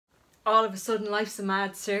all of a sudden life's a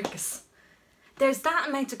mad circus. There's that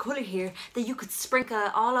amount of colour here that you could sprinkle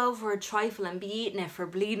it all over a trifle and be eating it for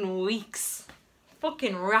bleeding weeks.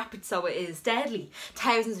 Fucking rapid so it is, deadly.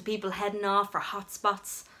 Thousands of people heading off for hot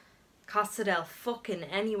spots. Costa del fucking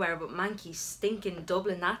anywhere but manky stinking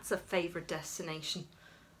Dublin, that's a favourite destination.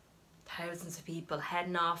 Thousands of people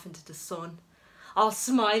heading off into the sun, all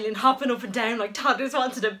smiling, hopping up and down like toddlers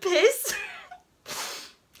wanted a piss.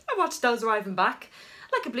 I watched those arriving back,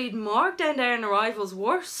 like a bleeding morgue down there in arrivals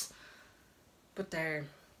worse. But they're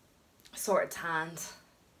sort of tanned.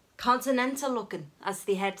 Continental looking as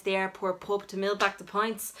they head to the airport pub to mill back the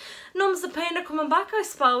pints. Numbs the pain of coming back, I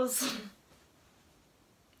suppose.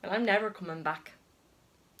 But I'm never coming back.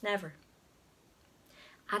 Never.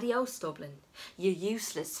 Adios, Dublin. You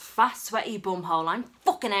useless, fat, sweaty bumhole. I'm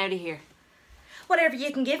fucking out of here. Whatever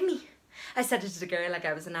you can give me. I said it to the girl like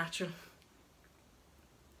I was a natural.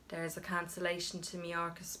 There's a cancellation to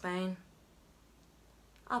Mallorca, Spain.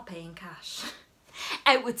 I'll pay in cash.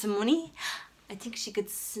 Out with some money. I think she could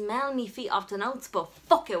smell me feet off the notes, but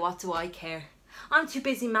fuck it, what do I care? I'm too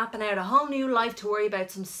busy mapping out a whole new life to worry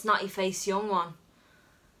about some snotty-faced young one.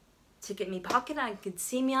 Ticket in me pocket and could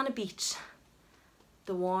see me on a beach.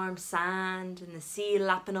 The warm sand and the sea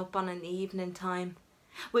lapping up on an evening time.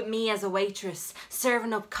 With me as a waitress,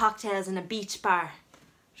 serving up cocktails in a beach bar.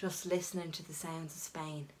 Just listening to the sounds of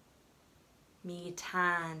Spain. Me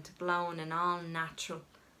tanned, glowing and all natural.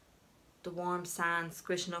 The warm sand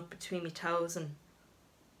squishing up between me toes and...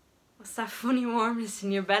 What's that funny warmness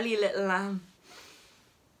in your belly, little lamb?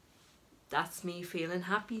 That's me feeling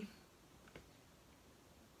happy.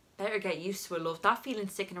 Better get used to it, love. That feeling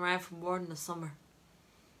sticking around for more than the summer.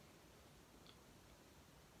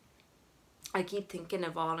 I keep thinking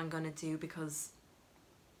of all I'm gonna do because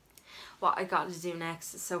what I got to do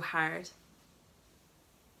next is so hard.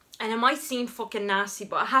 And it might seem fucking nasty,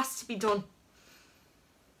 but it has to be done.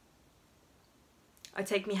 I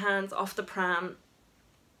take my hands off the pram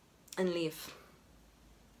and leave.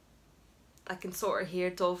 I can sort of hear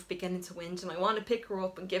Dove beginning to whinge and I want to pick her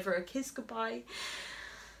up and give her a kiss goodbye.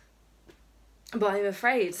 But I'm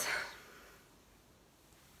afraid.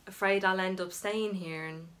 Afraid I'll end up staying here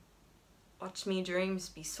and watch me dreams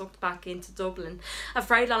be sucked back into Dublin.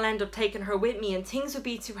 Afraid I'll end up taking her with me and things would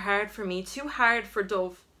be too hard for me, too hard for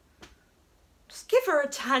Dove. Just give her a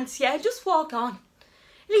chance, yeah, just walk on.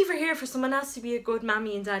 Leave her here for someone else to be a good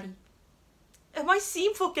mammy and daddy. It might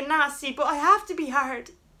seem fucking nasty, but I have to be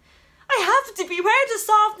hard. I have to be. Where does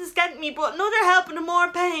softness get me but another helping and more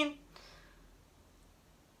pain?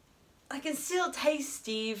 I can still taste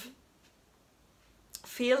Steve.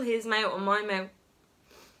 Feel his mouth on my mouth.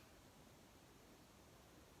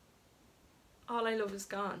 All I love is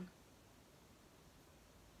gone.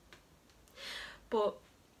 But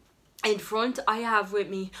in front I have with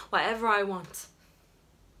me whatever I want.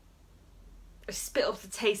 I spit up the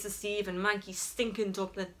taste of Steve and manky stinking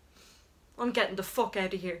Dublin. I'm getting the fuck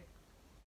out of here.